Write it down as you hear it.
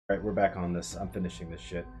Alright, we're back on this. I'm finishing this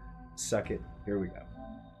shit. Suck it. Here we go.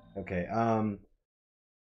 Okay,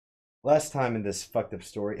 last time in this fucked up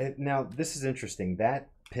story. Now, this is interesting. That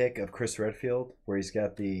pic of Chris Redfield, where he's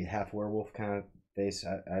got the half werewolf kind of face,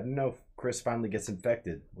 I don't know if Chris finally gets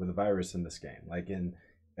infected with a virus in this game. Like in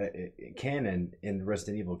canon in the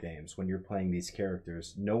Resident Evil games, when you're playing these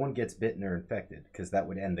characters, no one gets bitten or infected because that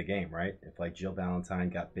would end the game, right? If like Jill Valentine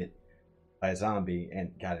got bit by a zombie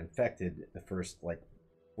and got infected the first like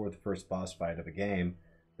for the first boss fight of a game,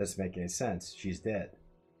 doesn't make any sense. She's dead,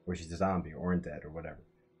 or she's a zombie, or undead, or whatever.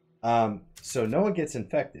 So no one gets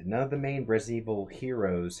infected. None of the main Resident Evil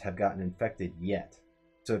heroes have gotten infected yet.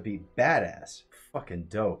 So it'd be badass, fucking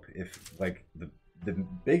dope if like the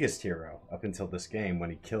biggest hero up until this game, when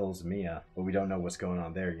he kills Mia, but we don't know what's going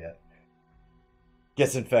on there yet,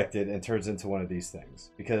 gets infected and turns into one of these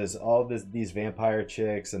things. Because all these vampire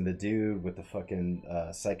chicks and the dude with the fucking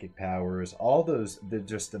psychic powers, all those, they're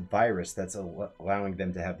just a virus that's allowing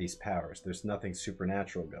them to have these powers. There's nothing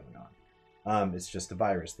supernatural going on. It's just a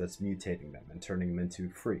virus that's mutating them and turning them into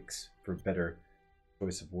freaks, for better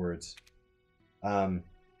choice of words.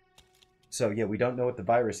 So yeah, we don't know what the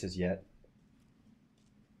virus is yet.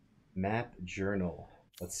 Map journal.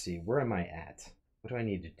 Let's see, where am I at? What do I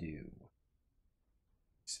need to do?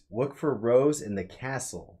 Look for Rose in the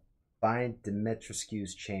castle. Find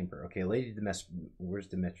Dimitrescu's chamber. Okay, Lady Dimitrescu. Where's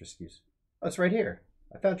Dimitrescu's? Oh, it's right here.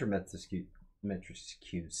 I found Dimitrescu's.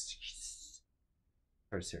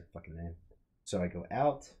 Hard to say her fucking name. So I go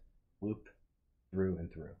out, loop, through, and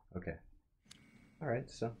through. Okay. Alright,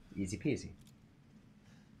 so easy peasy.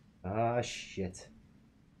 Ah, shit.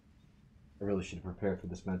 I really should have prepared for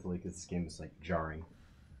this mentally because this game is like jarring,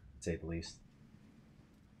 to say the least.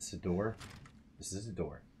 It's a door. This is a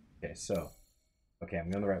door. Okay, so. Okay, I'm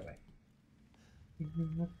going the right way.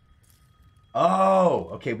 Oh!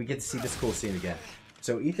 Okay, we get to see this cool scene again.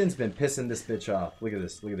 So Ethan's been pissing this bitch off. Look at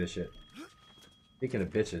this. Look at this shit. Speaking of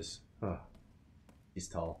bitches. Oh. He's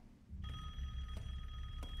tall.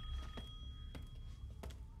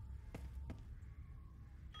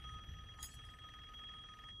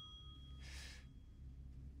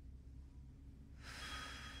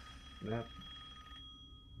 Yep.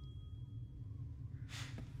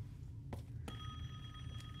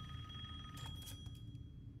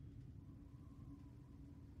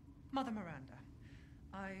 Mother Miranda,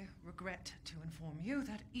 I regret to inform you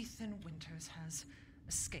that Ethan Winters has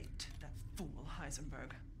escaped that fool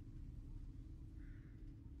Heisenberg.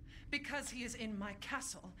 Because he is in my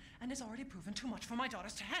castle and has already proven too much for my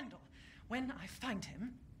daughters to handle. When I find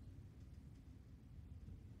him...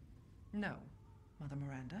 No, Mother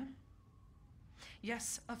Miranda.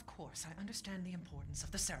 Yes, of course, I understand the importance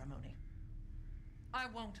of the ceremony. I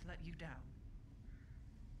won't let you down.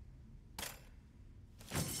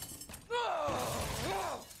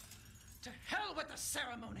 To hell with the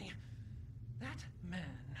ceremony! That man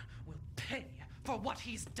will pay for what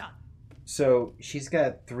he's done. So she's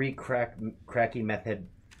got three crackish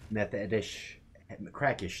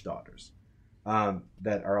daughters,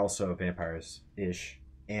 that are also vampires-ish,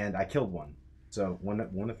 and I killed one. So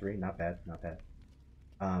one of three, not bad, not bad.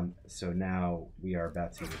 So now we are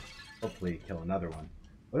about to hopefully kill another one.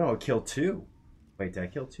 Oh no, I killed two. Wait, did I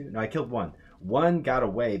kill two? No, I killed one. One got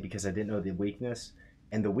away because I didn't know the weakness,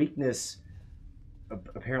 and the weakness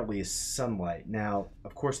apparently is sunlight. Now,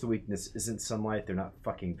 of course, the weakness isn't sunlight. They're not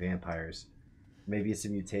fucking vampires. Maybe it's a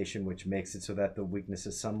mutation which makes it so that the weakness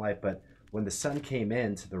is sunlight, but when the sun came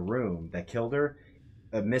into the room that killed her,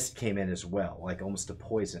 a mist came in as well, like almost a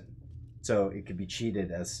poison. So it could be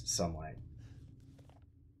cheated as sunlight.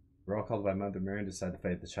 We're all called by Mother Miranda to decide to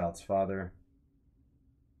fight the child's father.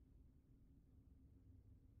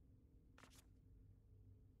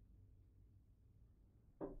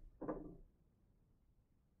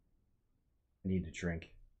 I need to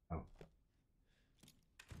drink. Oh.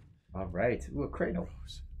 All right. Ooh, a cradle.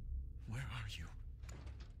 Rose, where are you?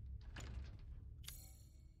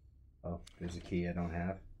 Oh, there's a key I don't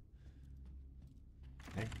have.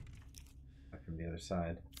 Okay. Back from the other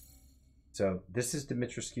side. So this is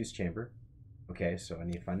Dimitrescu's chamber. Okay, so I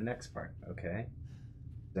need to find the next part. Okay.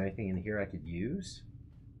 Is there anything in here I could use?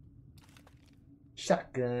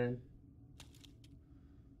 Shotgun.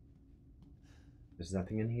 There's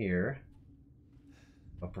nothing in here.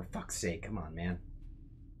 Oh, for fuck's sake, come on, man.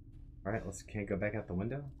 Alright, can I go back out the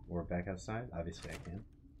window? Or back outside? Obviously I can.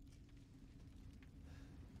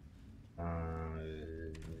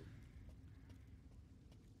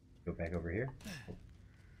 Go back over here.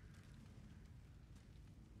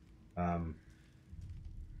 Nope.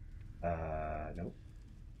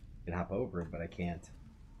 I can hop over, but I can't,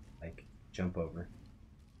 like, jump over.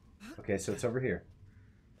 Okay, so it's over here.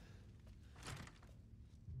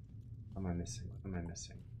 What am I missing? What am I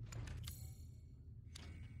missing?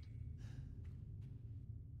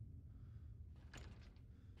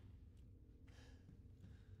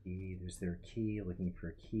 Key. There's their key. Looking for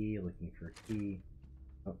a key. Looking for a key.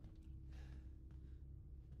 Oh.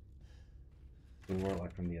 Door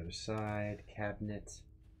locked from the other side. Cabinet.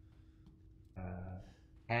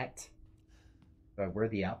 Hat. Do I wear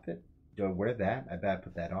the outfit? Do I wear that? I bet I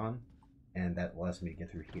put that on. And that allows me to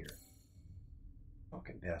get through here.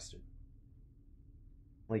 Fucking bastard.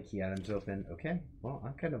 Only key items open. Okay. Well,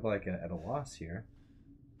 I'm kind of like at a loss here.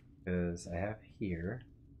 Because I have here.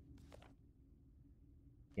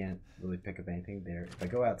 Can't really pick up anything there. If I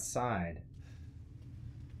go outside.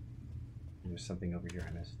 There's something over here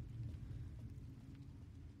I missed.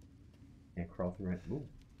 Can't crawl through it. Ooh.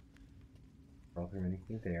 Crawl through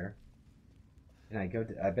anything there. And I go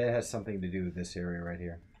to, I bet it has something to do with this area right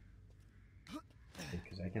here.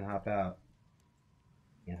 Because I can hop out.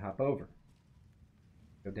 And hop over.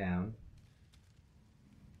 Go down.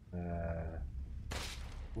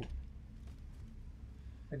 Ooh.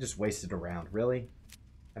 I just wasted a round. Really?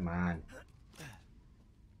 Come on.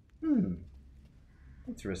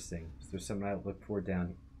 Interesting. Is there something I look for down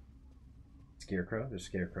here? Scarecrow? There's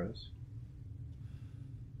scarecrows.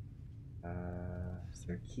 Is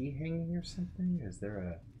there a key hanging or something? Is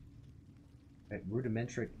there a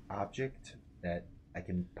rudimentary object that I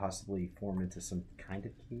can possibly form into some kind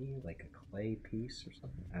of key? Like a clay piece or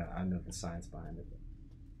something? I don't know the science behind it.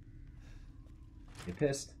 You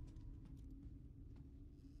pissed?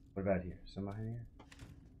 What about here? Something behind here?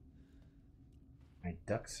 I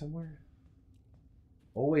duck somewhere?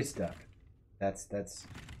 Always duck. That's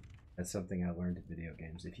something I learned in video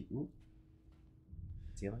games. If you ooh.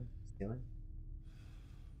 Stealing? Stealing?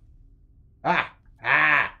 Ah!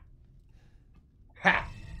 Ah! Ha!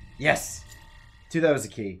 Yes! Dude, that was a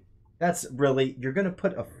key. That's really, you're gonna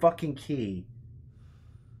put a fucking key.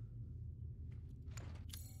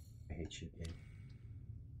 I hate you, game.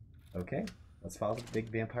 Okay, let's follow the big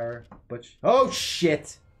vampire butch. Oh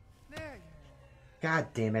shit! There you are. God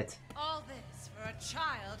damn it. All this for a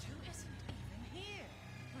child who isn't even here.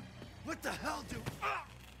 What the hell do...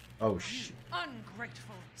 Oh shit.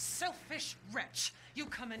 Ungrateful, selfish wretch. You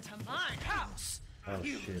come into my house. Oh,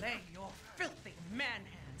 you shit. lay your filthy man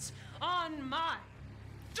hands on my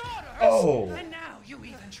daughters. Oh. And now you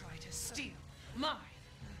even try to steal my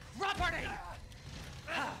property.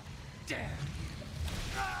 How dare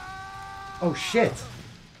you? Oh shit.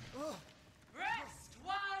 Rest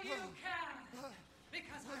while you can,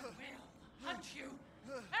 because I will hunt you,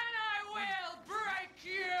 and I will break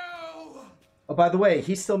you. Oh, by the way,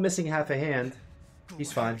 he's still missing half a hand. Go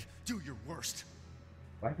He's ahead. fine. Do your worst.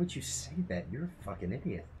 Why would you say that? You're a fucking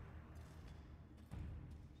idiot.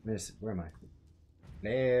 Miss, where am I?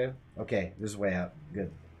 No. Okay, this is way out.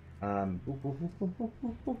 Good.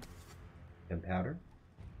 Gunpowder.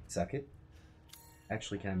 Suck it.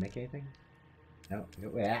 Actually, can I make anything? No.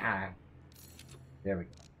 Ah. There we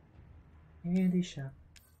go. Candy shop.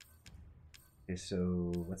 Okay,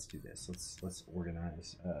 so let's do this. Let's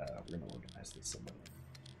organize. We're gonna organize this somewhere.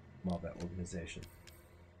 I'm all about organization.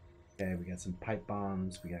 Okay, we got some pipe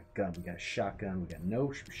bombs. We got gun. We got shotgun. We got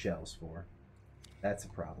no shells for. That's a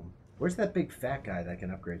problem. Where's that big fat guy that I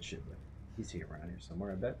can upgrade shit with? He's here around here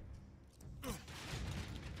somewhere, I bet.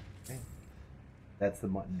 Okay. That's the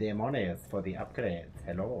money for the upgrade.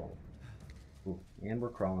 Hello. Ooh, and we're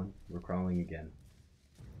crawling. We're crawling again.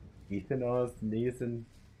 Ethan on his knees and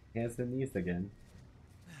hands and knees again.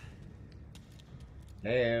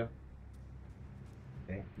 Hello.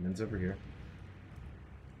 Okay, and then's over here.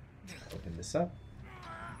 Open this up.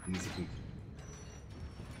 Easy peasy.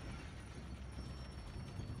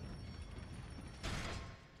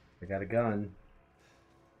 I got a gun.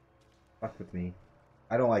 Fuck with me.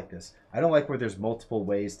 I don't like this. I don't like where there's multiple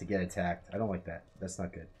ways to get attacked. I don't like that. That's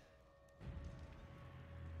not good.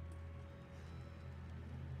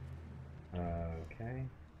 Okay.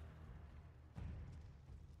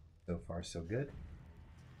 So far, so good.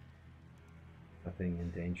 Nothing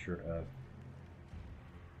in danger of...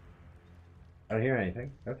 I don't hear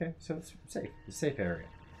anything. Okay, so it's safe. It's a safe area.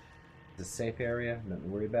 It's a safe area. Nothing to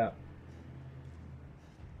worry about.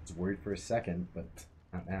 I was worried for a second, but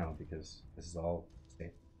not now because this is all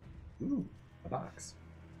safe. Ooh, a box.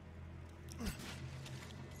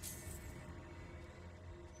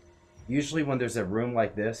 Usually when there's a room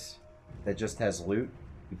like this that just has loot,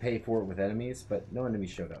 you pay for it with enemies, but no enemies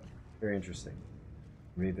showed up. Very interesting.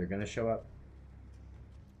 Maybe they're gonna show up.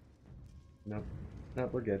 Nope.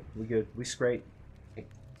 Nope, we're good. We good. We scrape. Hey,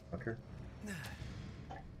 fucker.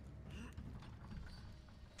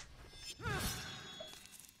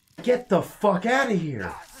 Get the fuck out of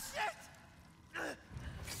here!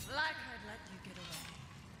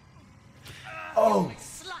 Oh. You'll be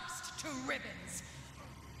sliced to ribbons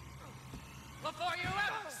before you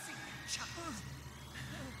ever see me, child.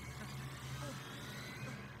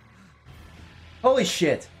 Holy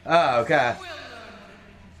shit. Oh, God. We'll learn what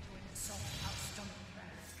it means to insult House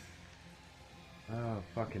Duncan. Oh,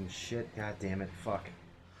 fucking shit. God damn it. Fuck.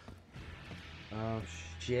 Oh,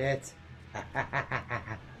 shit.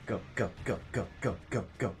 Go, go, go, go, go, go,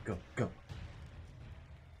 go, go, go.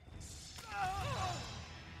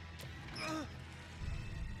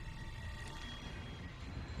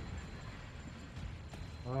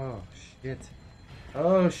 Oh, shit.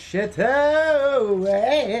 Oh, shit. Oh,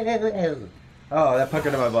 oh, that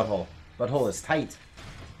puckered in my butthole. Butthole is tight.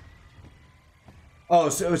 Oh,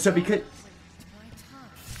 so because...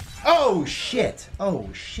 Oh, shit. Oh,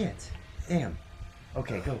 shit. Damn.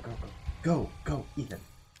 Okay, go, go, go. Go, go, Ethan.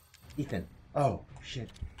 Ethan. Oh,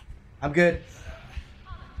 shit. I'm good.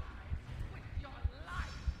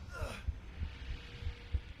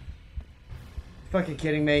 Fucking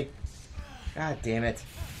kidding me? God damn it.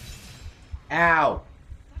 Ow.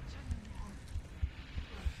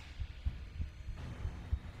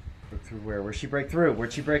 Break through where? Where'd she break through?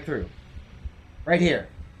 Where'd she break through? Right here.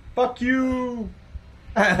 Fuck you.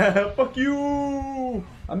 Fuck you.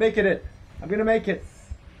 I'm making it. I'm gonna make it.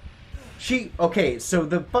 She... Okay, so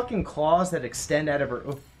the fucking claws that extend out of her...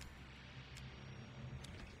 Oh.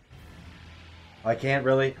 I can't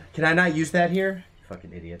really... Can I not use that here?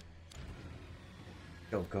 Fucking idiot.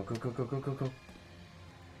 Go, go, go, go, go, go, go, go.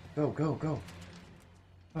 Go, go, go.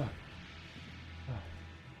 Oh. Oh.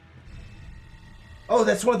 Oh,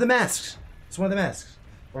 that's one of the masks. It's one of the masks.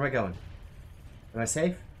 Where am I going? Am I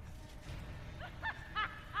safe?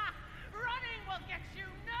 Running will get you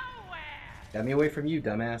nowhere. Got me away from you,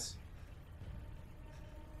 dumbass.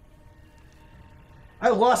 I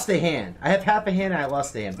lost a hand. I have half a hand and I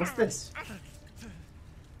lost a hand. What's this?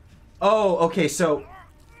 Oh, okay, so...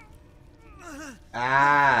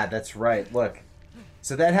 Ah, that's right. Look.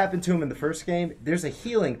 So that happened to him in the first game. There's a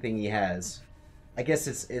healing thing he has. I guess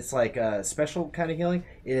it's like a special kind of healing.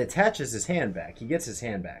 It attaches his hand back. He gets his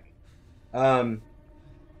hand back.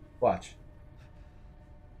 Watch.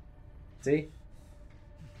 See?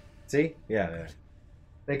 See? Yeah, yeah.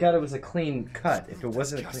 Thank God it was a clean cut. If it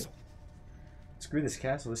wasn't a clean... Screw this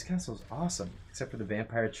castle. This castle's awesome. Except for the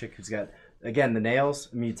vampire chick who's got... Again, the nails,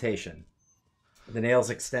 mutation. The nails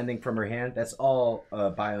extending from her hand, that's all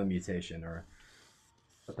biomutation, or...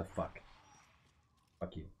 What the fuck?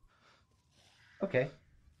 Fuck you. Okay.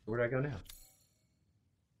 Where do I go now?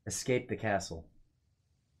 Escape the castle.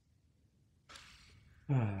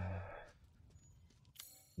 No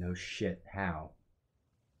shit. How?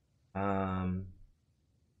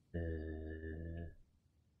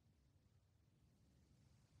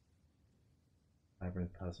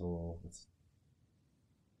 Labyrinth puzzle.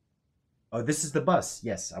 Oh, this is the bus.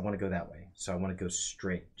 Yes, I want to go that way. So I want to go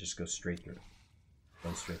straight. Just go straight through.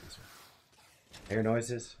 Go straight this way. I hear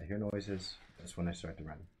noises. I hear noises. That's when I start to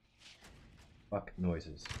run. Fuck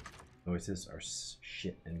noises. Noises are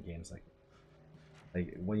shit in games like this.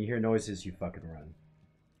 Like, when you hear noises, you fucking run.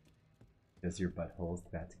 Because your butthole's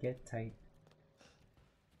about to get tight.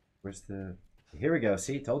 Where's the... Here we go.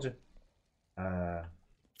 See? Told you.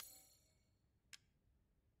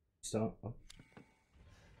 So... Oh.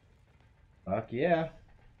 Fuck yeah.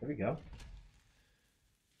 There we go.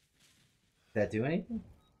 Did that do anything?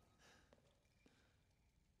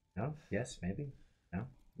 No? Yes? Maybe? No?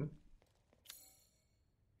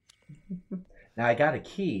 Now I got a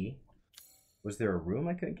key. Was there a room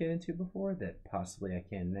I couldn't get into before that possibly I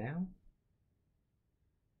can now?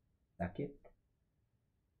 Suck it.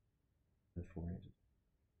 The 4 inches.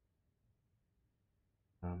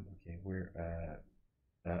 Okay, where,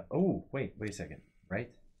 oh, wait a second.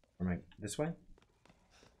 Right? Or am I this way?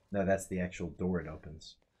 No, that's the actual door it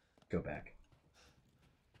opens. Go back.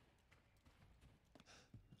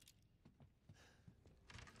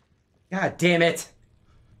 God damn it!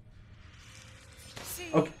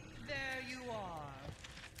 See, Okay. there you are.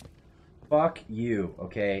 Fuck you,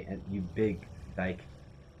 okay? And you big dyke.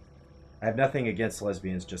 I have nothing against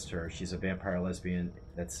lesbians, just her. She's a vampire lesbian.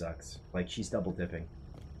 That sucks. Like, she's double dipping.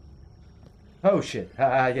 Oh shit.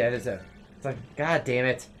 Yeah, it is a... It's like, god damn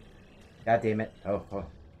it. God damn it.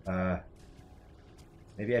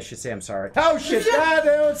 Maybe I should say I'm sorry. Oh shit!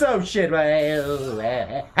 Oh shit!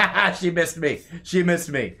 She missed me. She missed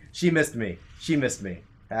me. She missed me. She missed me.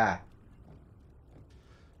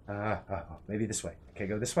 Maybe this way. Okay,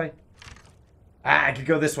 go this way. I could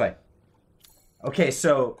go this way. Okay,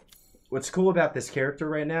 so what's cool about this character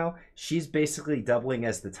right now? She's basically doubling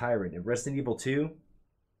as the tyrant. In Resident Evil 2,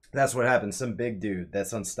 that's what happens. Some big dude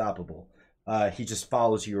that's unstoppable. he just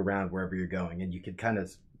follows you around wherever you're going, and you can kind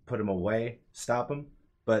of put him away, stop him,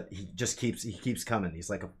 but he keeps coming. He's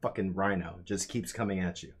like a fucking rhino, just keeps coming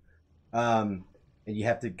at you. And you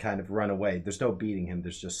have to kind of run away. There's no beating him,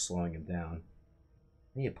 there's just slowing him down.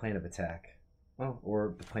 I need a plan of attack. Oh,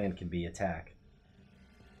 or the plan can be attack.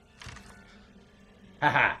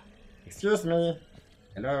 Haha! Excuse me!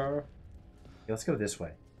 Hello? Okay, let's go this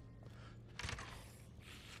way.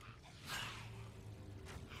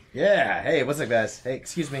 Yeah! Hey, what's up, guys? Hey,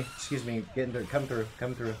 excuse me. Getting through.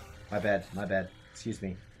 Come through. My bad. Excuse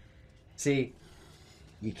me. See,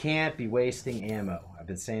 you can't be wasting ammo. I've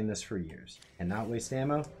been saying this for years. And not waste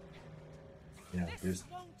ammo. You know,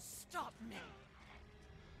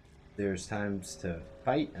 there's times to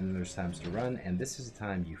fight, and there's times to run, and this is the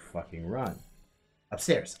time you fucking run.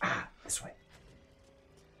 Upstairs. Ah, this way.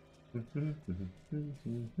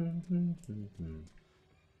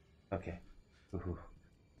 Okay. Ooh.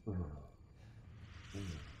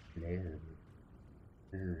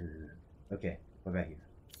 Okay, what about here?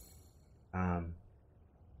 I'm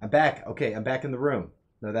back. Okay, I'm back in the room.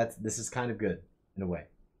 No, this is kind of good in a way.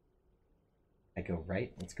 I go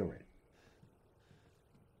right. Let's go right.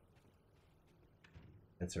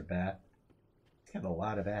 That's her bath. It's got a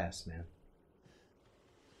lot of ass, man.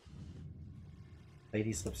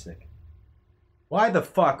 Ladies lipstick. Why the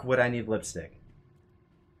fuck would I need lipstick?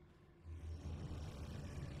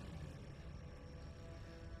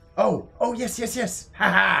 Oh, yes.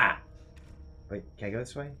 Haha. Wait, can I go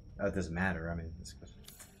this way? Oh, it doesn't matter. I mean,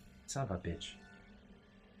 son of a bitch.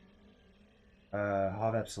 Hall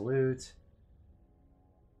of Absolute.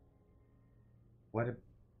 What a...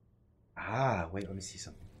 Ah, wait, let me see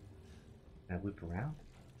something. Can I loop around?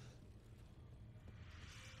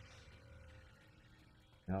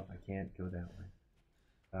 No, I can't go that way.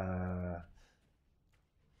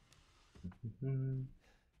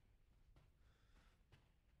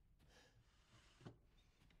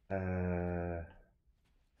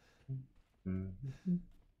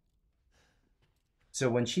 So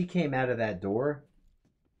when she came out of that door,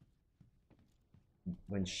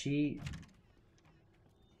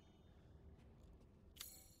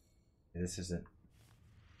 this isn't.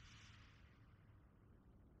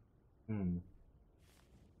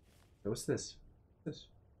 What's this?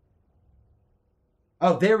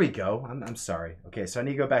 Oh, there we go. I'm sorry. Okay, so I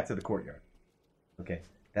need to go back to the courtyard. Okay,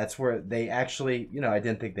 that's where they actually, you know, I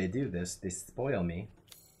didn't think they'd do this. They spoil me.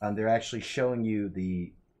 They're actually showing you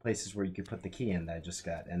the places where you could put the key in that I just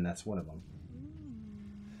got, and that's one of them.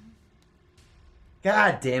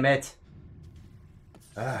 God damn it!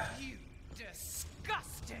 You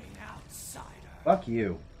disgusting outsider! Fuck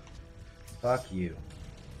you. Fuck you.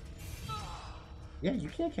 Yeah, you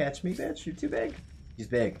can't catch me, bitch. You're too big. She's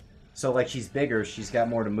big. So, like, she's bigger, she's got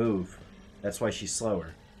more to move. That's why she's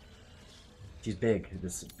slower. She's big.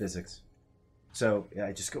 This is physics. So, yeah,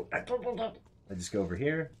 I just go over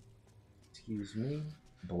here. Excuse me.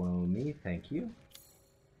 Below me. Thank you.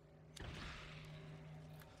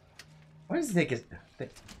 Why does it take us...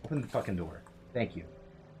 Open the fucking door. Thank you.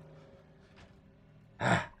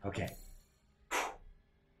 Ah, okay.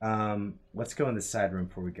 Let's go in the side room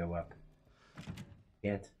before we go up.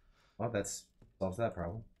 Can't. Well, that solves that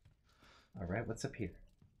problem. Alright, what's up here?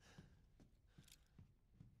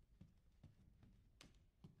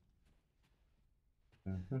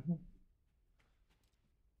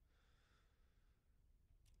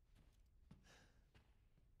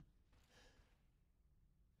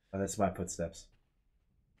 Oh, that's my footsteps.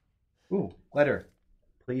 Ooh, letter.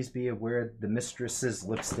 Please be aware the mistress's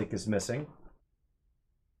lipstick is missing.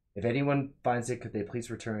 If anyone finds it, could they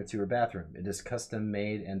please return it to her bathroom? It is custom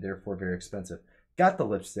made and therefore very expensive. Got the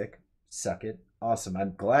lipstick. Suck it. Awesome.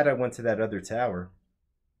 I'm glad I went to that other tower.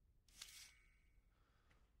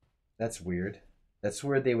 That's weird. That's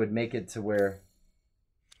where they would make it to where...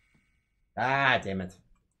 Ah, damn it.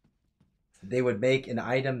 They would make an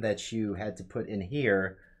item that you had to put in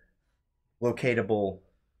here locatable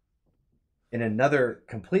in another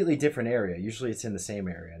completely different area. Usually it's in the same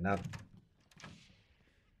area. Not...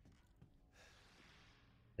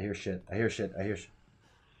 I hear shit.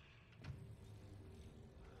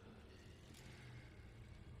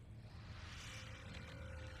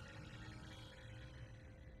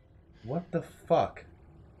 What the fuck?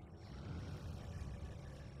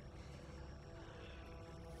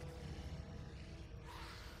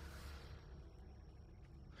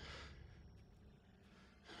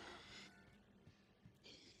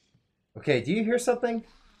 Okay, do you hear something?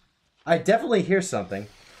 I definitely hear something.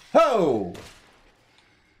 Ho!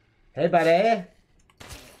 Hey, buddy.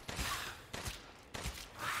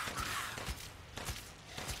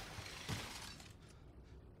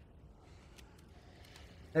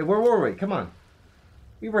 Hey, where were we? Come on.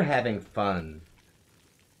 We were having fun.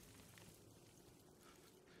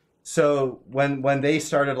 So when they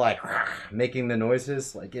started like making the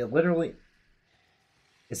noises, like it literally,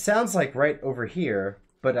 it sounds like right over here,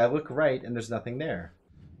 but I look right and there's nothing there.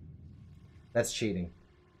 That's cheating.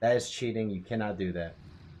 That is cheating. You cannot do that.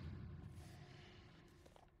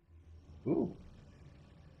 Ooh.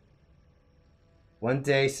 One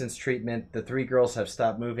day since treatment, the 3 girls have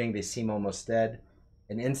stopped moving. They seem almost dead.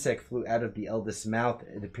 An insect flew out of the eldest's mouth.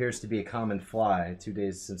 It appears to be a common fly. 2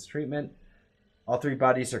 days since treatment. All 3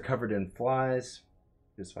 bodies are covered in flies.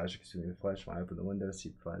 This flies are consuming the flesh. Fly open the window. See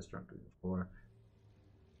the flies drunk on the floor.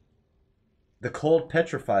 The cold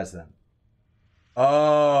petrifies them.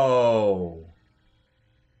 Oh.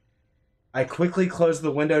 I quickly closed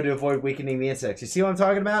the window to avoid weakening the insects. You see what I'm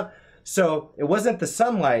talking about? So it wasn't the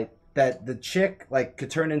sunlight that the chick like could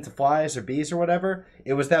turn into flies or bees or whatever.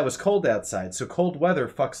 It was that it was cold outside. So cold weather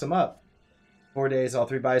fucks them up. 4 days, all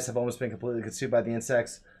 3 bodies have almost been completely consumed by the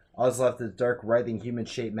insects. All that's left is dark, writhing,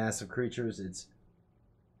 human-shaped, massive creatures. It's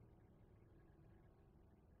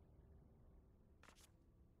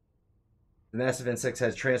the massive insects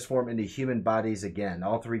has transformed into human bodies again.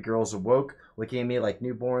 All 3 girls awoke, looking at me like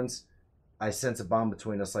newborns. I sense a bond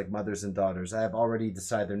between us like mothers and daughters. I have already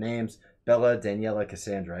decided their names. Bella, Daniela,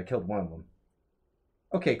 Cassandra. I killed one of them.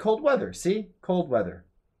 Okay, cold weather. See? Cold weather.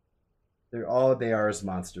 All they are is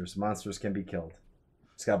monsters. Monsters can be killed.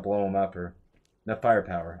 Just gotta blow them up or... Enough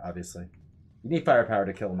firepower, obviously. You need firepower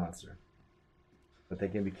to kill a monster. But they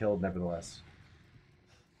can be killed nevertheless.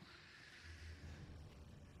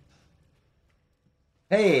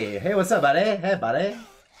 Hey, hey, what's up, buddy? Hey, buddy.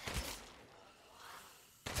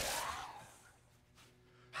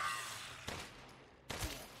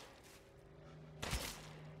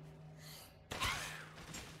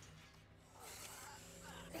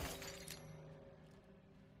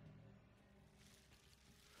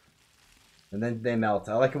 And then they melt.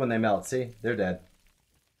 I like it when they melt. See? They're dead.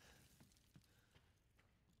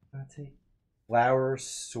 Let's see. Flower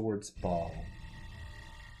Swords Ball.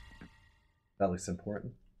 That looks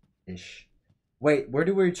important. Ish. Wait, where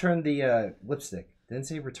do we return the lipstick? Didn't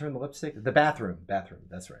say return the lipstick? The bathroom. Bathroom.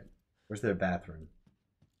 That's right. Where's their bathroom?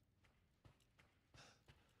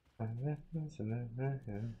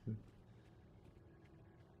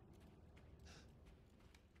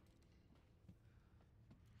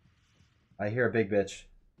 I hear a big bitch.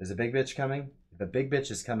 Is a big bitch coming? If a big bitch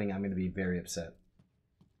is coming, I'm going to be very upset.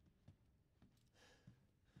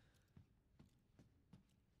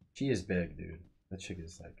 She is big, dude. That chick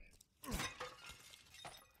is like...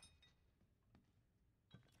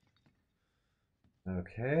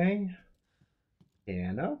 Okay.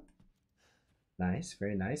 Piano. Nice.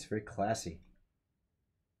 Very nice. Very classy.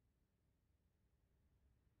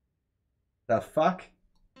 The fuck?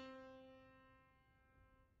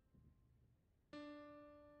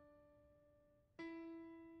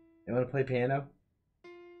 You want to play piano?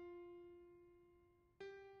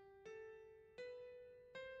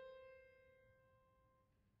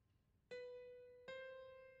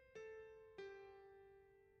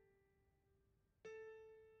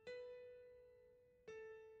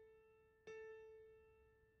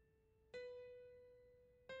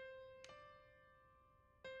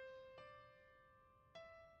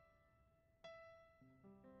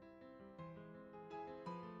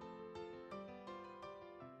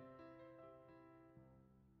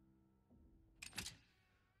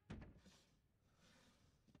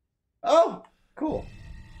 Oh, cool.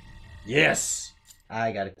 Yes,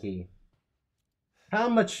 I got a key. How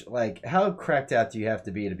much, like, how cracked out do you have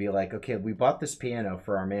to be like, okay, we bought this piano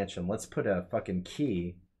for our mansion. Let's put a fucking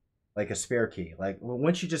key, like a spare key. Like,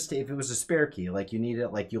 once you just, if it was a spare key, like you need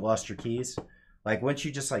it, like you lost your keys. Like, once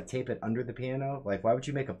you just like tape it under the piano, like, why would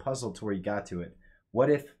you make a puzzle to where you got to it? What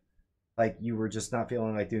if, like, you were just not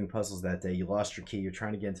feeling like doing puzzles that day? You lost your key. You're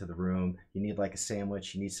trying to get into the room. You need like a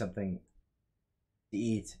sandwich. You need something to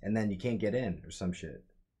eat, and then you can't get in or some shit.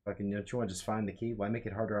 Fucking, don't you want to just find the key? Why make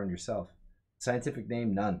it harder on yourself? Scientific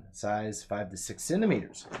name, none. Size, 5 to 6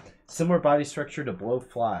 centimeters. Similar body structure to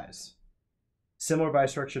blowflies. Similar body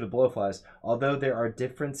structure to blowflies, although there are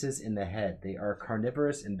differences in the head. They are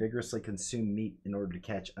carnivorous and vigorously consume meat in order to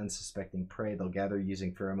catch unsuspecting prey. They'll gather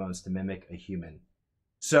using pheromones to mimic a human.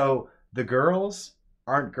 So the girls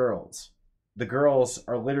aren't girls. The girls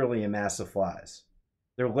are literally a mass of flies.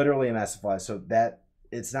 They're literally a mass of flies. So that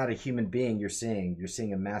it's not a human being you're seeing. You're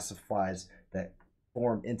seeing a mass of flies that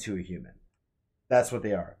form into a human. That's what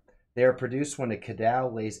they are. They are produced when a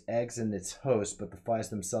cadal lays eggs in its host, but the flies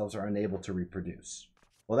themselves are unable to reproduce.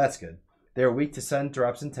 Well, that's good. They are weak to sudden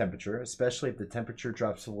drops in temperature, especially if the temperature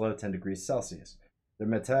drops below 10 degrees Celsius. Their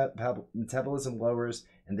metabolism lowers,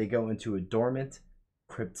 and they go into a dormant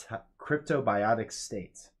cryptobiotic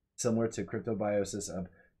state, similar to cryptobiosis of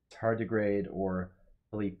tardigrade or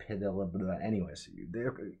polypidilla. Anyways,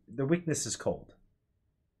 their weakness is cold.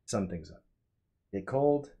 Sum things up. Get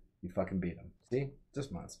cold, you fucking beat them. See?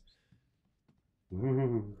 Just monsters.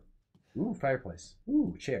 Ooh. Ooh, fireplace.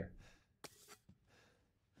 Ooh, chair.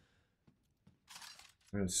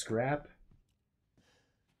 We're gonna scrap.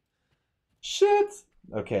 Shit!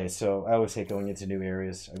 Okay, so I always hate going into new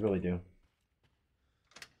areas. I really do.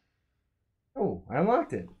 Oh, I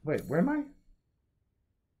unlocked it. Wait, where am I?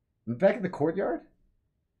 I'm back in the courtyard?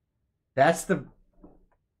 That's the...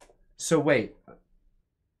 So wait.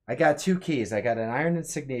 I got 2 keys. I got an iron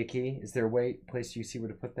insignia key. Is there a place you see where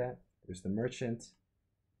to put that? There's the merchant.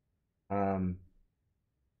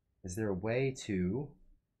 Is there a way to...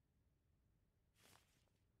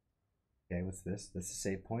 Okay, what's this? That's the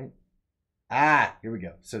save point. Ah, here we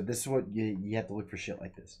go. So this is what you have to look for shit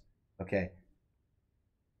like this. Okay.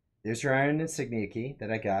 There's your iron insignia key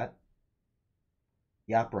that I got.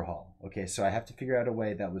 The opera hall. Okay, so I have to figure out a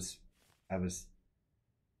way that was... Oh,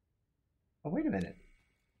 wait a minute.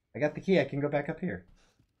 I got the key. I can go back up here.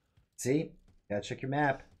 See? Gotta check your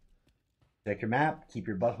map. Check your map. Keep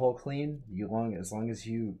your butthole clean. As long as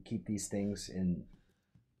you keep these things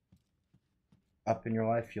up in your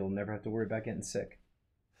life, you'll never have to worry about getting sick.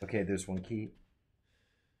 Okay, there's 1 key.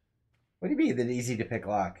 What do you mean, that easy to pick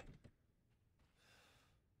lock?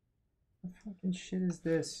 What fucking shit is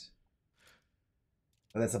this?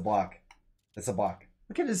 Oh, that's a block. That's a block.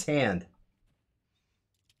 Look at his hand.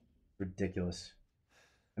 Ridiculous.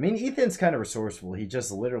 I mean, Ethan's kind of resourceful. He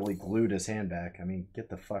just literally glued his hand back. I mean, get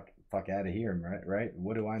the fuck out of here, right?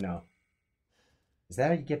 What do I know? Is that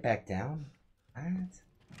how you get back down? What?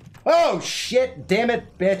 Oh, shit! Damn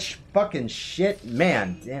it, bitch! Fucking shit,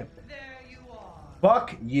 man! Damn. There you are.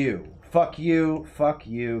 Fuck you. Fuck you. Fuck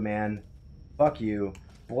you, man. Fuck you.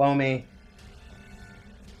 Blow me.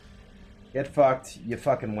 Get fucked, you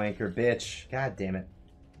fucking wanker, bitch. God damn it.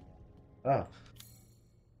 Oh.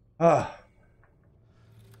 Oh.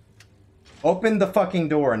 Open the fucking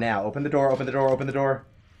door now. Open the door, open the door, open the door.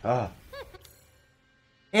 Oh.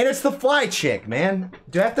 And it's the fly chick, man.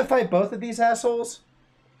 Do I have to fight both of these assholes?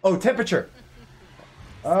 Oh, temperature.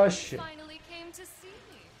 Oh, shit. Finally came to see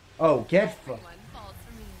me. Oh, get fucked. Everyone falls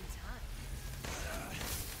for me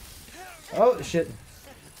in time. Oh, shit.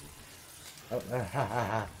 Oh, ha, ha,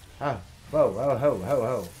 ha. Oh. Whoa, oh, ho, ho,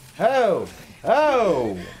 ho. Ho!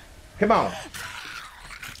 Oh! Come on.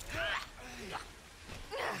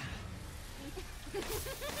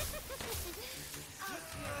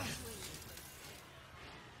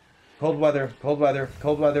 Cold weather, cold weather,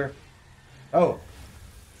 cold weather. Oh.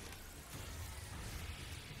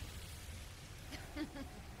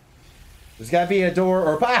 There's gotta be a door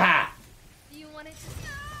or... Aha! You wanted to...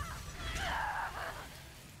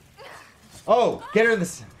 Oh, get her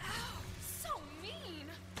this... So mean.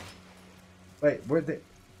 Wait, where'd they...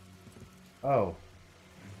 Oh.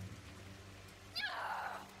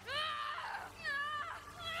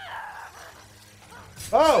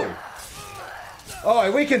 Oh! Oh, I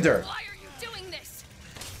weakened her. Why are you doing this?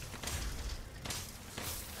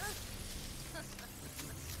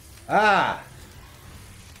 Ah.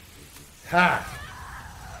 Ha.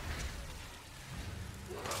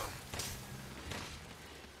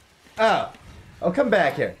 Oh. Oh, come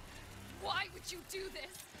back here. Why would you do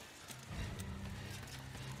this?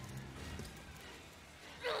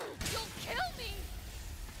 You'll kill me.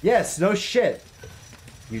 Yes, no shit.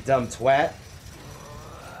 You dumb twat.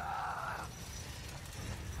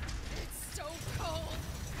 It's so cold.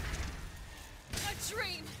 A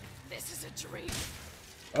dream. This is a dream.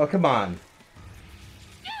 Oh, come on.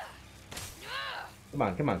 Come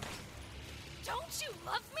on, come on. Don't you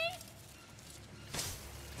love me?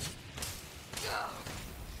 Oh,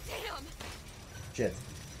 damn. Shit.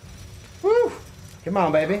 Woo! Come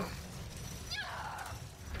on, baby.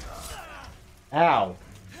 Ow.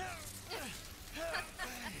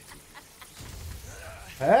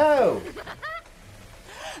 Oh!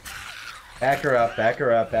 Back her up, back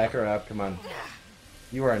her up, back her up. Come on.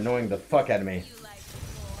 You are annoying the fuck out of me. You like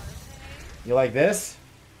foreplay? You like this?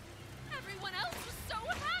 Everyone else was so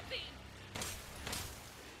happy.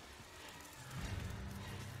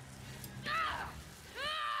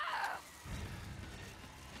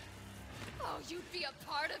 Oh, you'd be a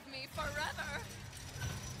part of me forever.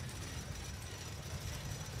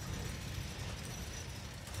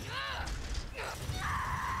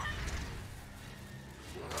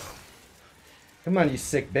 Come on, you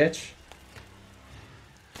sick bitch.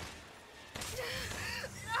 I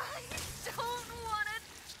don't want to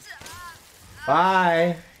die.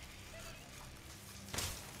 Bye.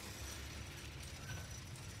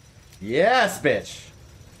 Yes, bitch.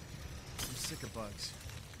 I'm sick of bugs.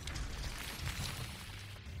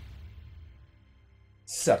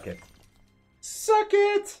 Suck it. Suck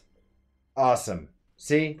it. Awesome.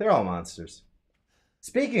 See, they're all monsters.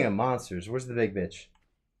 Speaking of monsters, where's the big bitch?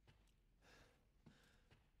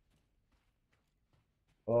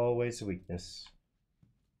 Always a weakness.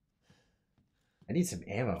 I need some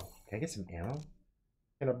ammo. Can I get some ammo?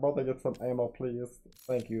 Can a brother get some ammo, please?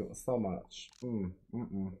 Thank you so much.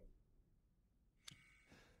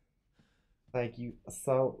 Thank you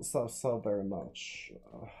so very much.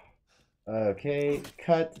 Okay,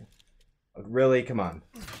 cut. Really? Come on.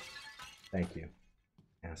 Thank you,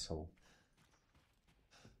 asshole.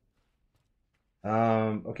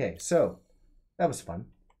 Okay, so that was fun.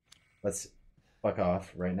 Let's fuck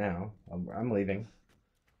off right now. I'm leaving.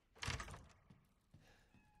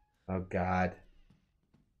 Oh God.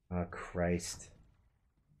 Oh Christ.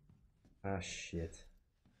 Ah shit.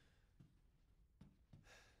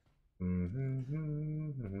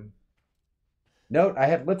 Note, I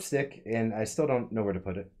have lipstick and I still don't know where to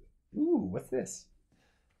put it. Ooh, what's this?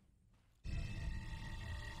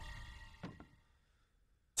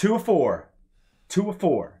 2 of 4. 2 of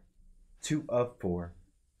 4. 2 of 4.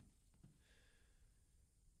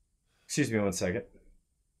 Excuse me 1 second.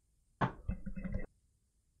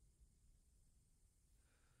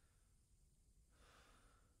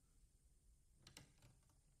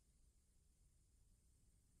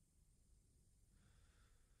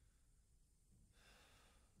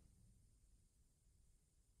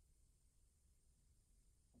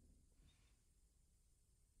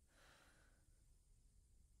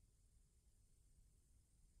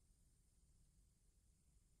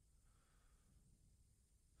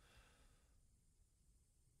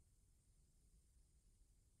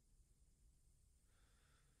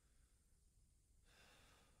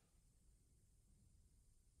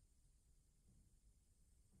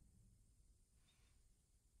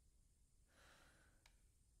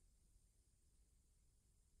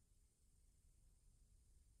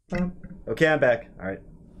 Okay, I'm back. All right.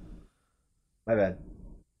 My bad.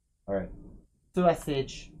 All right.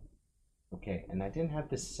 Sausage. Okay, and I didn't have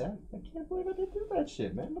this set. I can't believe I didn't do that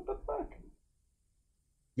shit, man. What the fuck?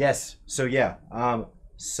 Yes. So yeah,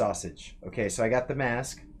 sausage. Okay, so I got the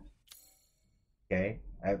mask. Okay,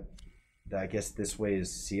 I guess this way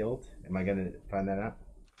is sealed. Am I gonna find that out?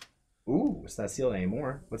 Ooh, it's not sealed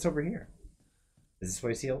anymore. What's over here? Is this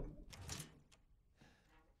way sealed?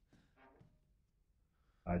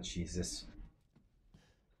 Oh, Jesus.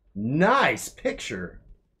 Nice picture.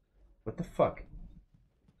 What the fuck?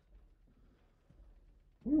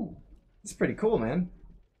 Ooh, it's pretty cool, man.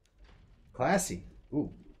 Classy.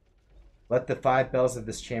 Ooh. Let the 5 bells of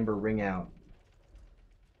this chamber ring out.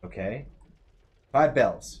 Okay. 5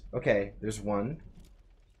 bells. Okay, there's 1. Do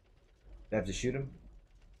I have to shoot him?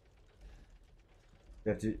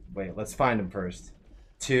 We have to wait. Let's find him first.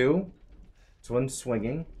 2. This one's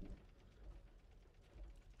swinging.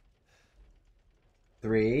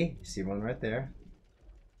 3. You see one right there.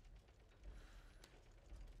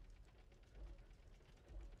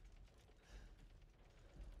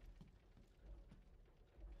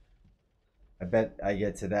 I bet I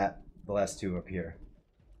get to that. The last 2 up here.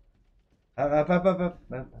 Up.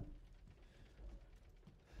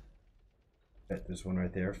 Bet there's one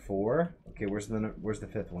right there. 4. Okay, where's the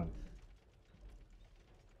 5th one?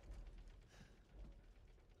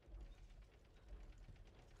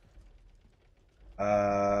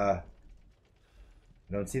 I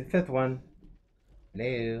don't see the 5th one.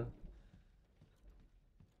 Hello.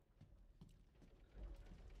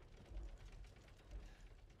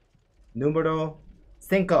 Número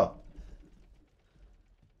 5.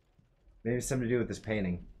 Maybe something to do with this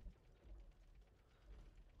painting.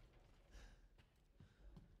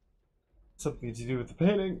 Something to do with the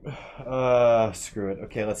painting. Screw it.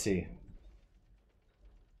 Okay, let's see.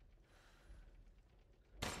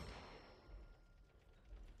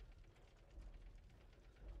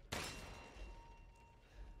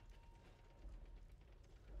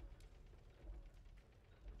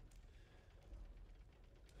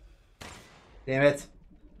 Damn it.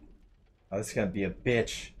 Oh, this is gonna be a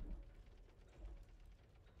bitch.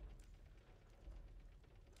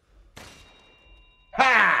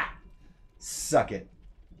 Ha! Suck it.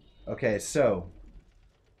 Okay, so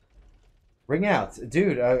ring out,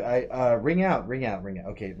 dude. Ring out.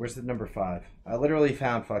 Okay, where's the number 5? I literally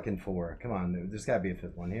found fucking 4. Come on, there's gotta be a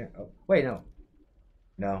 5th one here. Oh, wait, no,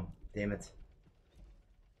 damn it.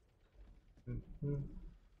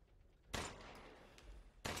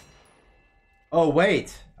 Oh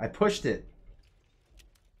wait, I pushed it.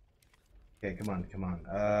 Okay, come on, come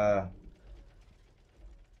on.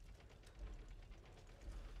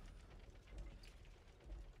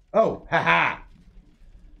 Oh, haha!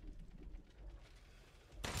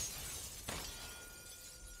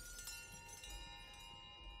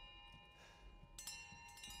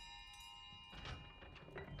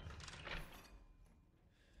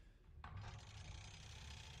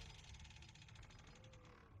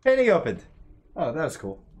 Painting opened. Oh, that was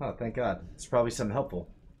cool. Oh, thank God. It's probably something helpful.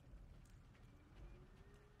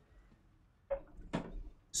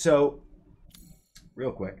 So,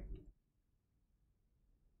 real quick.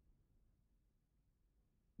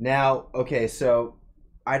 Now, okay, so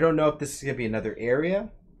I don't know if this is gonna be another area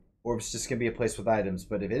or if it's just gonna be a place with items,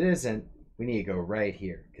 but if it isn't, we need to go right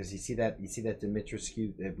here. Because you see that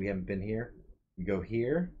Dimitrescu that we haven't been here? We go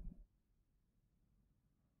here.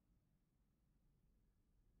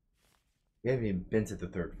 We haven't even been to the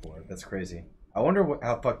 3rd floor. That's crazy. I wonder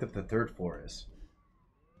how fucked up the 3rd floor is.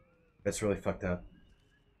 That's really fucked up.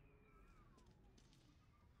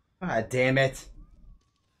 Ah, damn it.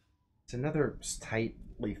 It's another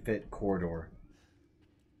tightly fit corridor.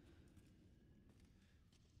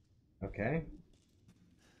 Okay.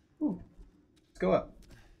 Ooh. Let's go up.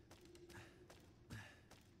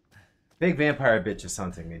 Big vampire bitch is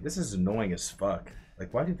hunting me. This is annoying as fuck.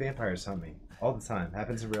 Like, why do vampires hunt me? All the time.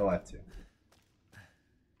 Happens in real life, too.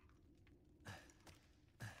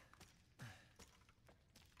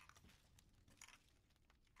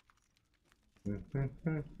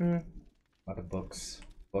 A lot of books.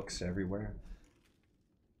 Books everywhere.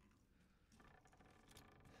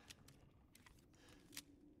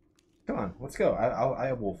 Come on, let's go.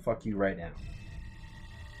 I will fuck you right now.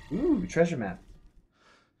 Ooh, treasure map.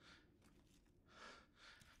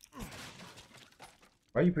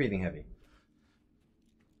 Why are you breathing heavy?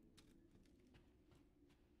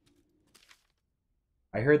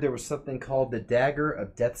 I heard there was something called the Dagger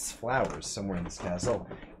of Death's Flowers somewhere in this castle.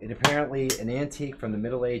 It apparently an antique from the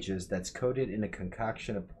Middle Ages that's coated in a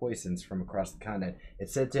concoction of poisons from across the continent.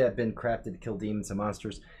 It's said to have been crafted to kill demons and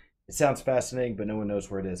monsters. It sounds fascinating, but no one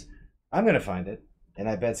knows where it is. I'm going to find it, and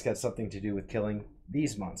I bet it's got something to do with killing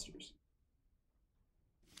these monsters.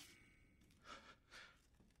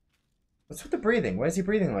 What's with the breathing? Why is he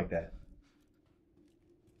breathing like that?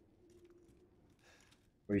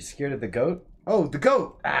 Were you scared of the goat? Oh, the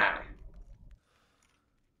goat! Ah!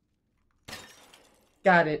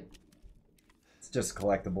 Got it. It's just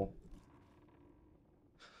collectible.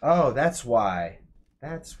 Oh, that's why.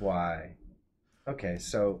 That's why. Okay,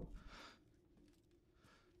 so...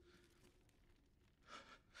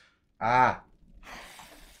 Ah!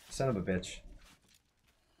 Son of a bitch.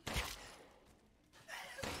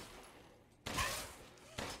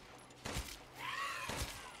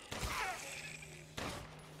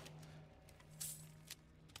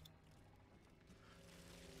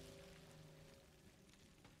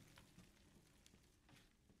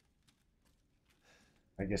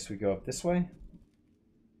 I guess we go up this way.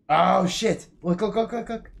 Oh shit! Look, look, look, look,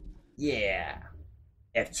 look! Yeah!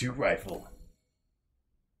 F2 rifle.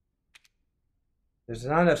 There's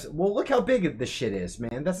not enough. Well, look how big this shit is,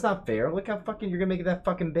 man. That's not fair. Look how fucking you're gonna make it that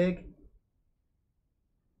fucking big.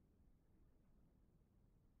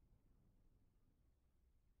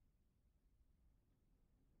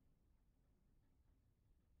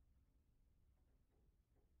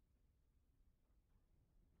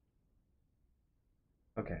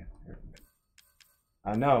 Okay.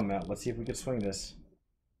 No, Matt. Let's see if we can swing this.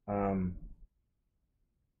 Ah,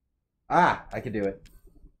 I can do it.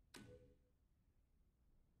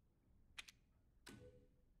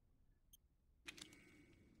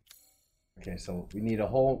 Okay, so we need a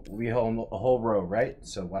whole row, right?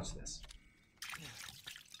 So watch this.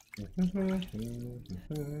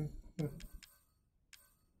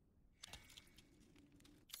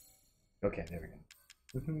 Okay, there we go.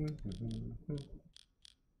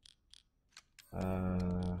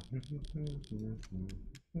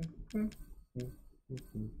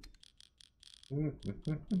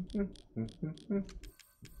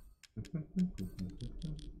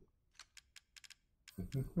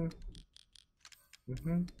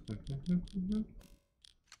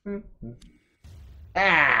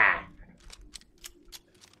 Ah!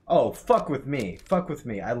 Oh, fuck with me. Fuck with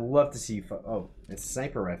me. I love to see you oh, it's a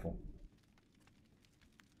sniper rifle.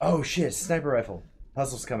 Oh shit, sniper rifle.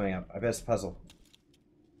 Puzzle's coming up. I bet it's a puzzle.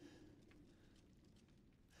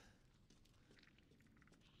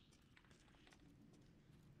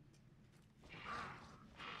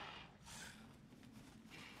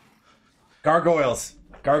 Gargoyles.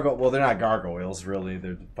 Well, they're not gargoyles, really.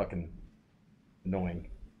 They're fucking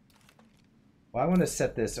annoying. Well, I want to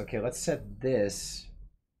set this. Okay, let's set this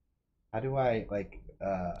How do I like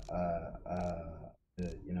the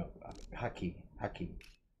hotkey.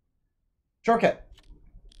 Shortcut.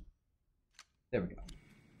 There we go.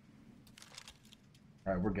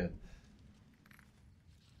 All right, we're good.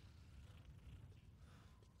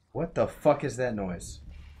 What the fuck is that noise?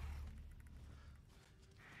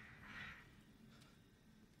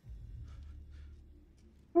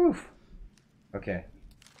 Oof. Okay.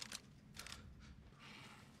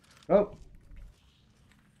 Oh.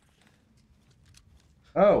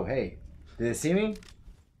 Oh, hey. Did they see me?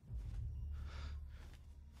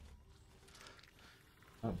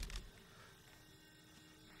 Oh.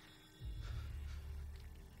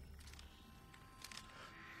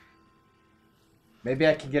 Maybe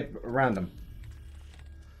I can get around them.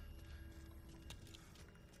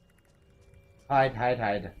 Hide, hide,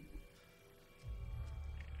 hide.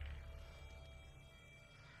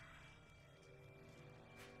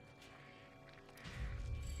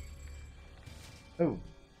 Oh.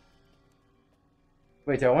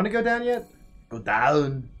 Wait, do I want to go down yet? Go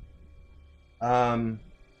down.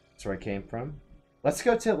 That's where I came from. Let's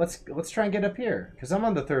go to let's try and get up here, because I'm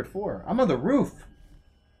on the 3rd floor. I'm on the roof.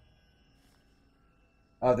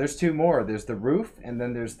 Oh, there's 2 more. There's the roof, and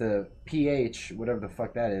then there's the PH, whatever the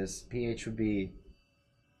fuck that is. PH would be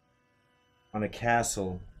on a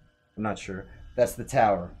castle. I'm not sure. That's the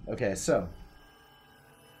tower. Okay, so.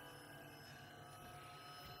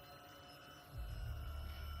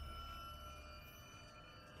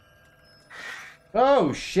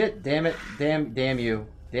 Oh, shit. Damn it. Damn you.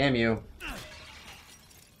 Damn you.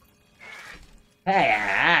 Hey,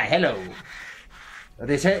 hello.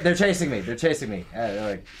 They're chasing me. They're chasing me. They're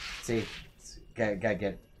like, see, gotta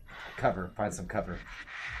get cover. Find some cover.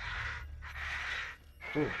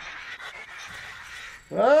 Ooh.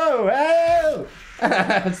 Whoa! Oh!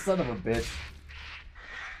 Son of a bitch.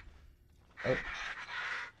 Oh.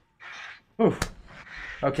 Oof.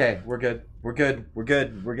 Okay, we're good. We're good. We're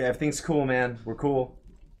good. We're good. Everything's cool, man. We're cool.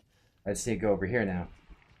 I just need to go over here now.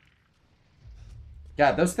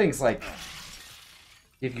 God, those things like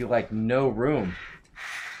give you like no room.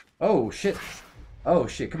 Oh shit. Oh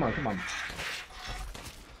shit. Come on, come on.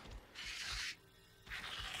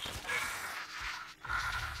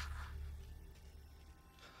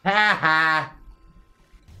 Ha ha.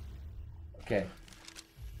 Okay.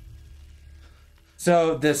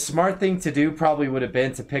 So the smart thing to do probably would have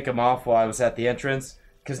been to pick them off while I was at the entrance,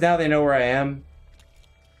 because now they know where I am.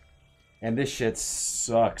 And this shit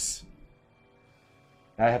sucks.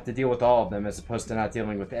 I have to deal with all of them as opposed to not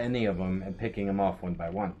dealing with any of them and picking them off one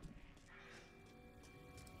by one.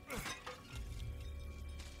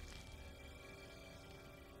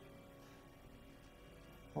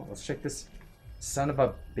 Oh, let's check this son of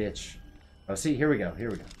a bitch. Oh, see, here we go.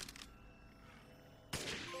 Here we go.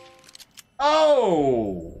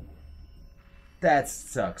 Oh! That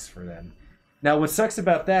sucks for them. Now, what sucks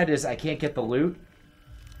about that is I can't get the loot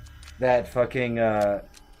that fucking,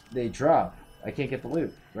 they drop. I can't get the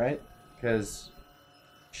loot, right? Because,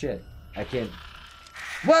 shit, I can't...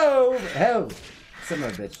 Whoa! Hell! Son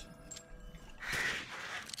of a bitch.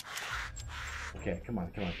 Okay, come on,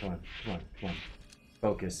 come on, come on, come on, come on.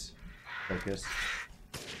 Focus. Focus.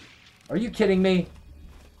 Are you kidding me?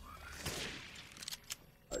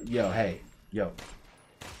 Yo, hey. Yo.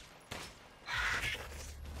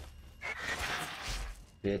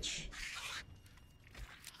 Bitch.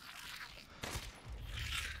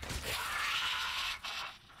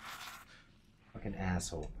 Fucking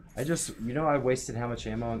asshole. I just, you know, I wasted how much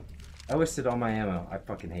ammo? I wasted all my ammo. I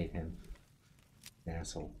fucking hate him.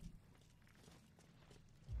 Asshole.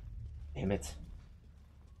 Damn it.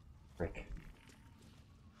 Frick.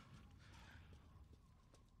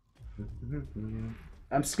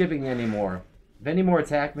 I'm skipping any more. If any more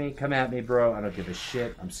attack me, come at me, bro. I don't give a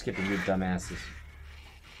shit. I'm skipping you dumbasses.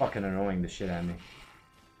 Fucking annoying the shit out of me.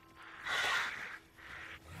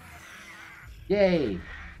 Yay!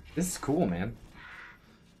 This is cool, man.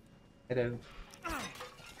 Hello.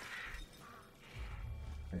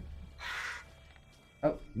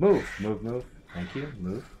 Oh, move, move, move. Thank you.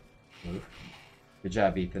 Move, move. Good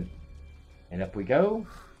job, Ethan. And up we go.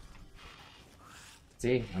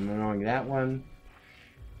 See, I'm annoying that one.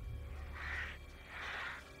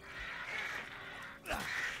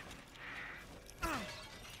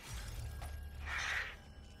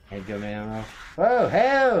 Hey, go, man. Whoa,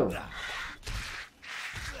 hell!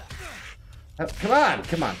 Oh, come on,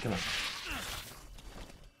 come on, come on.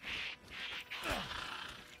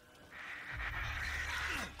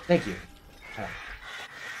 Thank you. Oh.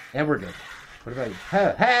 And we're good. What about you?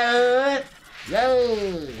 Oh, hey!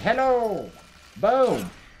 Yo! Hello! Boom!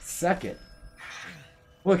 Suck it.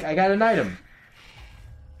 Look, I got an item.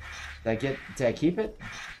 Did I keep it?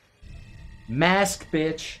 Mask,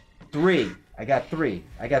 bitch. 3. I got 3.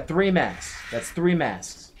 I got 3 masks. That's 3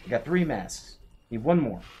 masks. I got 3 masks. Need 1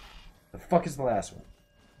 more. The fuck is the last one?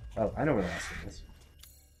 Oh, I know where the last one is.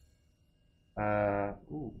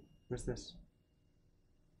 Ooh, where's this?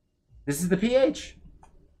 This is the pH.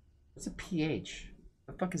 What's a pH?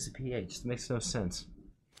 What the fuck is a pH? This makes no sense.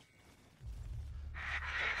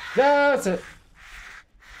 That's it.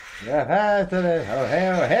 Hello.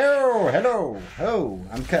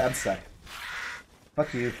 I'm stuck.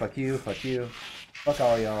 Fuck you. Fuck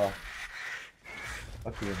all y'all.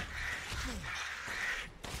 Fuck you.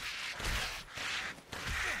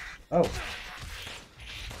 Oh.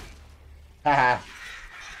 Haha.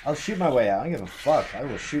 I'll shoot my way out. I don't give a fuck. I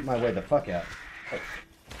will shoot my way the fuck out. Oh.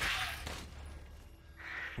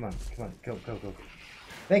 Come on. Go.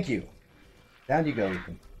 Thank you. Down you go,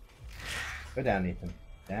 Ethan. Go down, Ethan.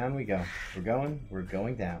 Down we go. We're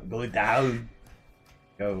going down. Go down.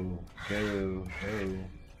 Go.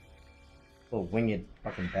 Little winged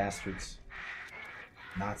fucking bastards.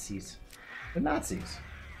 Nazis. The Nazis.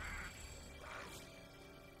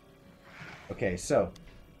 Okay, so.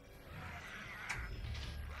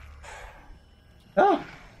 Oh!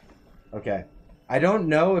 Okay. I don't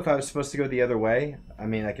know if I was supposed to go the other way. I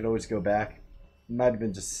mean, I could always go back. Might have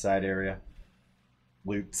been just a side area.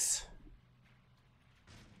 Loots.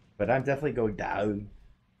 But I'm definitely going down.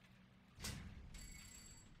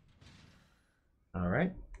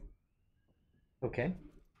 Alright. Okay.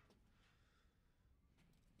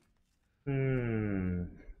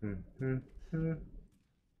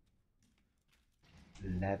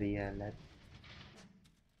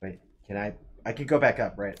 Wait, can I could go back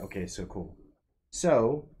up, right? Okay, so cool.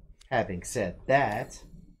 So, having said that...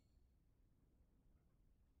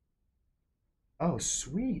 Oh,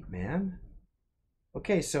 sweet, man.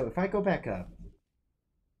 Okay, so if I go back up...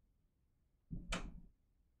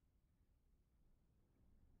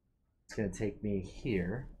 It's going to take me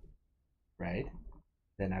here, right?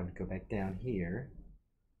 Then I would go back down here.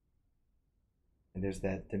 And there's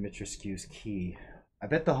that Dimitrescu's key. I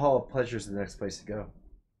bet the Hall of Pleasure is the next place to go.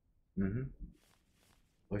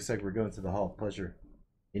 Looks like we're going to the Hall of Pleasure.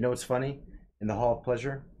 You know what's funny? In the Hall of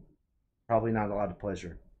Pleasure, probably not a lot of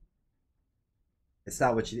pleasure. It's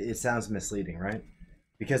not what you... It sounds misleading, right?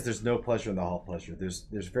 Because there's no pleasure in the Hall of Pleasure.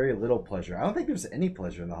 There's very little pleasure. I don't think there's any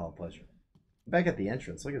pleasure in the Hall of Pleasure. Back at the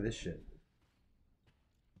entrance. Look at this shit.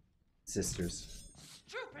 Sisters.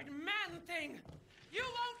 Stupid man thing! You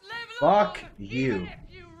won't live Fuck long, you. even if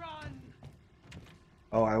you run.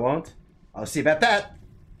 Oh, I won't? I'll see about that.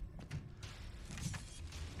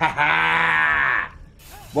 Ha ha!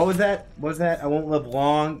 What was that? What was that? I won't live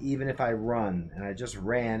long even if I run. And I just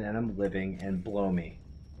ran and I'm living and blow me.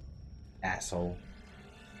 Asshole.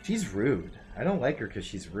 She's rude. I don't like her because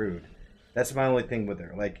she's rude. That's my only thing with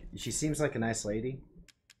her. Like, she seems like a nice lady.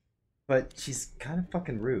 But she's kind of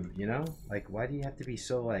fucking rude, you know? Like, why do you have to be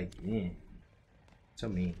so, like, so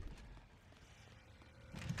mean?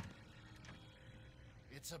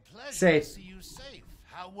 It's a pleasure Safe. to see you safe.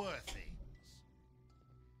 How were things?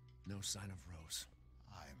 No sign of Rose.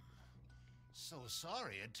 I'm so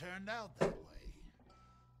sorry it turned out that way.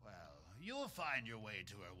 Well, you'll find your way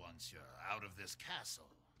to her once you're out of this castle.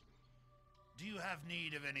 Do you have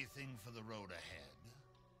need of anything for the road ahead?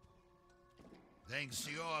 Thanks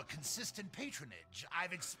to your consistent patronage,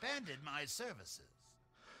 I've expanded my services.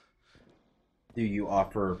 Do you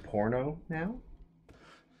offer porno now?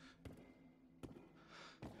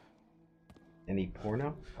 Any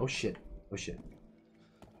porno? Oh shit. Oh shit.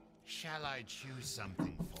 Shall I choose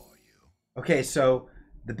something for you? Okay, so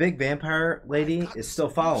the big vampire lady is still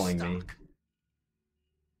following me.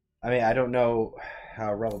 I mean, I don't know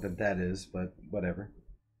how relevant that is, but whatever.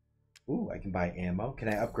 Ooh, I can buy ammo. Can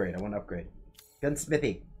I upgrade? I want to upgrade.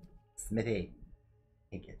 Gunsmithy. Smithy.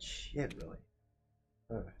 Can't get shit, really.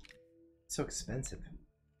 Ugh. It's so expensive.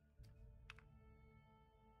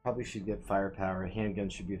 Probably should get firepower. Handgun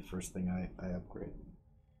should be the first thing I upgrade.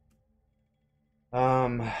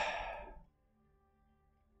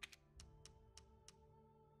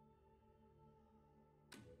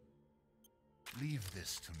 Leave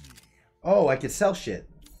this to me. Oh, I could sell shit.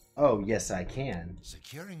 Oh, yes, I can.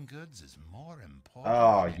 Securing goods is more important.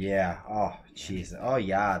 Oh, than yeah. Oh, jeez. Oh,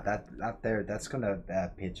 yeah. That's gonna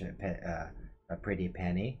pitch a pretty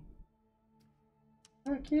penny.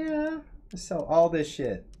 Heck yeah. Let's sell all this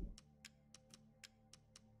shit.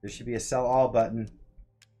 There should be a sell all button.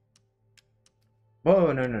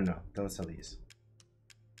 Whoa, no. Don't sell these.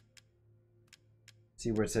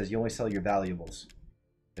 See where it says you only sell your valuables.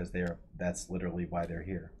 Because that's literally why they're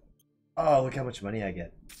here. Oh, look how much money I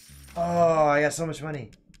get. Oh, I got so much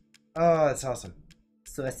money. Oh, that's awesome.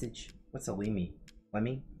 Sausage. What's a Lemmy?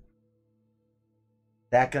 Lemmy?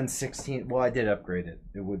 That gun's 16. Well, I did upgrade it.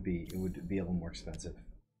 It would be a little more expensive.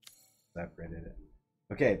 I upgraded it.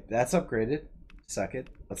 Okay, that's upgraded. Suck it.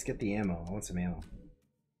 Let's get the ammo. I want some ammo.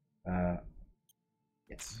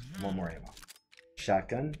 Yes. One more ammo.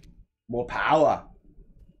 Shotgun. More power.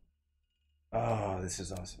 Oh, this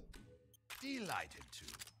is awesome. Delighted to.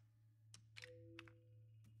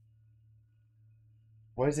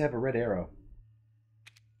 Why does it have a red arrow?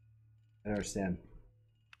 I don't understand.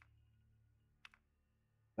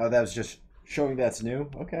 Oh, that was just showing that's new?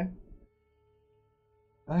 Okay.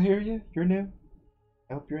 I hear you. You're new.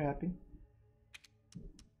 I hope you're happy.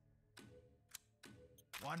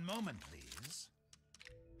 One moment, please.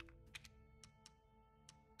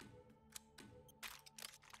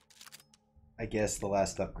 I guess the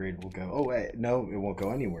last upgrade will go. Oh, wait. No, it won't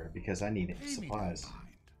go anywhere because I need Pay me no supplies. mind.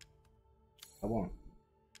 I won't.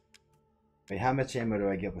 Wait, how much ammo do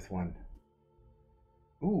I get with one?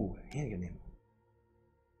 Ooh, handgun ammo.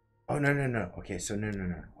 Oh, no. Okay, so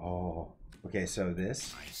no. Oh, okay, so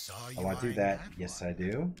this. I saw you I want to do eyeing that. Yes, one. I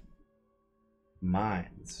do.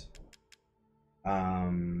 Mines.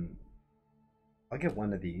 I'll get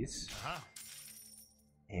one of these. Uh-huh.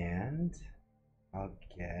 And I'll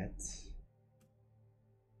get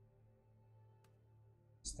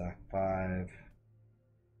stock 5.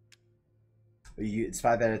 It's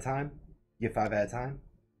 5 at a time? You get 5 at a time?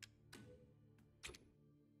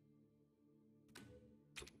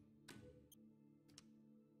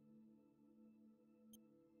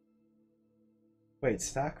 Wait,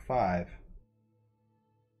 stock 5.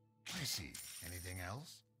 I see. Anything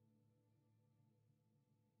else?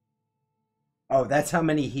 Oh, that's how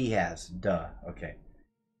many he has. Duh. Okay.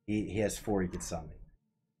 He has 4 he could sell me.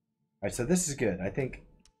 Alright, so this is good. I think...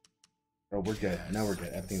 Oh, we're good. Yes, No, we're good. I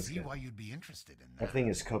can Everything's see good. why you'd be interested in that. Everything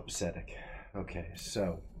is copacetic. Okay,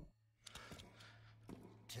 so...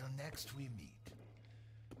 Till next we meet.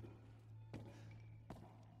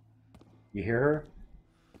 You hear her?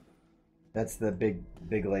 That's the big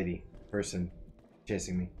lady person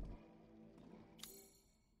chasing me.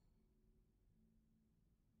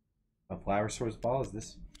 A flower swords ball? Is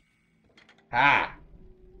this? Ha!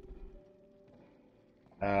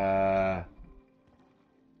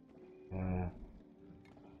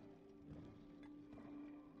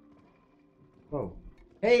 Whoa.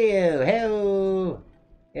 Hey, hello!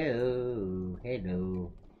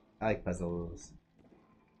 Hello. I like puzzles.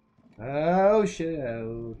 Oh shit,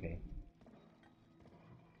 okay.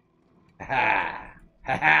 Ha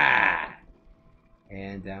ha ha!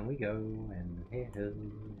 And down we go, and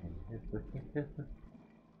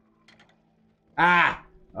ah!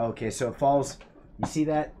 Okay, so it falls. You see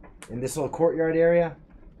that in this little courtyard area?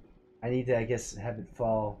 I need to, I guess, have it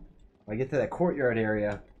fall. When I get to that courtyard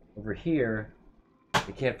area over here,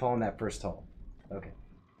 it can't fall in that first hole. Okay.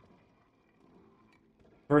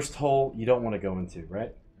 First hole you don't want to go into,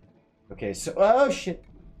 right? Okay, so oh shit.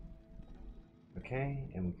 Okay,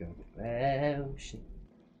 and we go. Oh shit.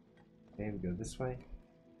 Okay, we go this way.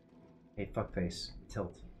 Hey, fuckface,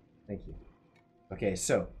 tilt. Thank you. Okay,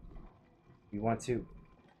 so we want to.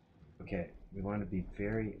 Okay, we want to be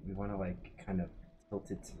very. We want to like kind of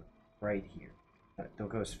tilt it to the right here. Don't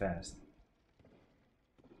go as fast.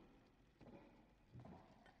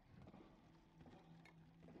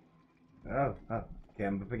 Oh, okay,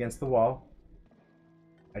 I'm up against the wall.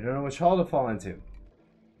 I don't know which hole to fall into.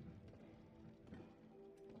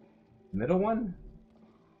 Middle one?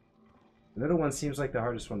 The middle one seems like the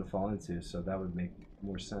hardest one to fall into, so that would make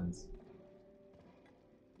more sense.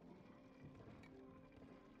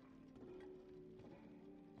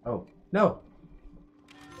 Oh, no!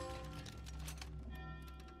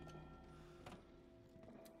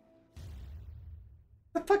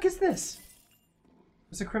 The fuck is this?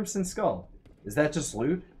 It's a Crimson Skull. Is that just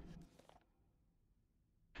loot?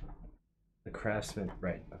 The craftsman,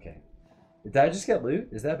 right, okay. Did I just get loot?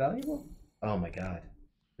 Is that valuable? Oh my god.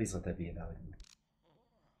 Please let that be valuable.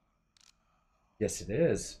 Yes, it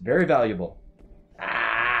is. Very valuable.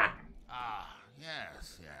 Ah! Ah,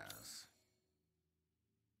 yes.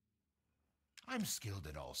 I'm skilled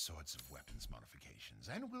at all sorts of weapons modifications,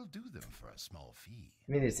 and will do them for a small fee.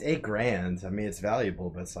 I mean, it's $8,000. I mean, it's valuable,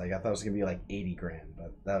 but it's like, I thought it was going to be like 80 grand,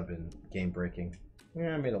 but that would have been game breaking.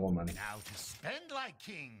 Yeah, I made a little money. Now to spend like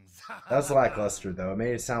kings. That was lackluster, though. It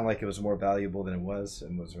made it sound like it was more valuable than it was,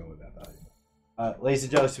 and wasn't really that valuable. Ladies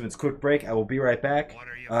and gentlemen, it's a quick break. I will be right back. What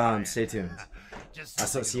are you buying? Stay tuned. Just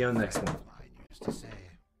I'll see you on the next one. mine used to say.